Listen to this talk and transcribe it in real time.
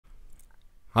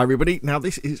Hi everybody, now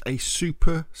this is a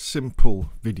super simple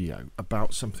video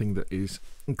about something that is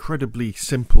incredibly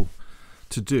simple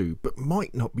to do but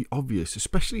might not be obvious,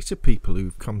 especially to people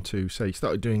who've come to, say,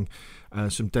 started doing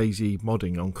some DayZ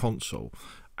modding on console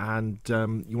and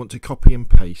you want to copy and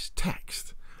paste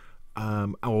text,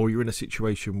 or you're in a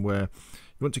situation where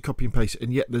you want to copy and paste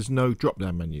and yet there's no drop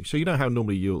down menu. So you know how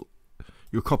normally you'll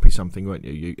copy something, won't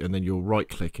you? And then you'll right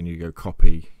click and you go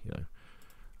copy,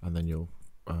 and then you'll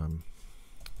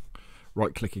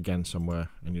right click again somewhere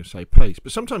and you'll say paste,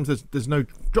 but sometimes there's no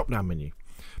drop down menu,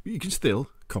 but you can still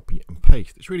copy and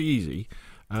paste. It's really easy.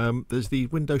 There's the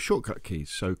Windows shortcut keys,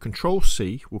 so Ctrl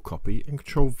C will copy and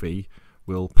Ctrl V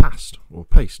will paste or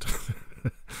paste.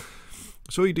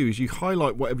 So all you do is you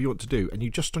highlight whatever you want to do and you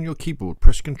just on your keyboard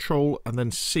press Ctrl and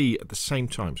then C at the same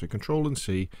time, so Ctrl and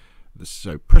C,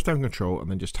 so press down Ctrl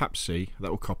and then just tap C, that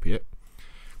will copy it,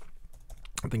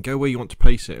 and then go where you want to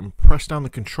paste it and press down the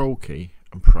Control key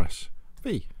and press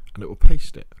V and it will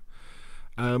paste it.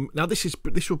 Now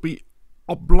this will be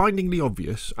blindingly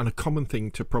obvious and a common thing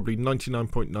to probably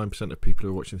 99.9% of people who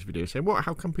are watching this video, saying, "What?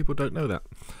 How come people don't know that?"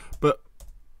 But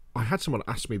I had someone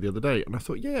ask me the other day, and I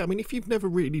thought, yeah, I mean, if you've never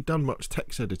really done much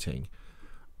text editing,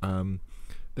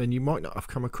 then you might not have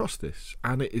come across this.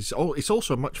 And it's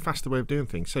also a much faster way of doing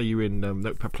things. Say you're in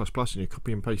Notepad++ and you're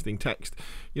copy and pasting text.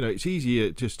 It's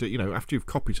easier just to, after you've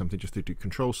copied something, just to do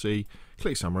Control C,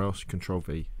 click somewhere else, Control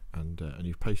V, and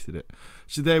you've pasted it.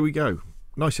 So there we go.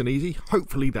 Nice and easy.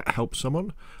 Hopefully that helps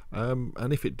someone.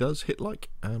 And if it does, hit like,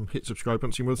 hit subscribe,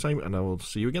 and see more of the same, and I will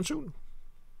see you again soon.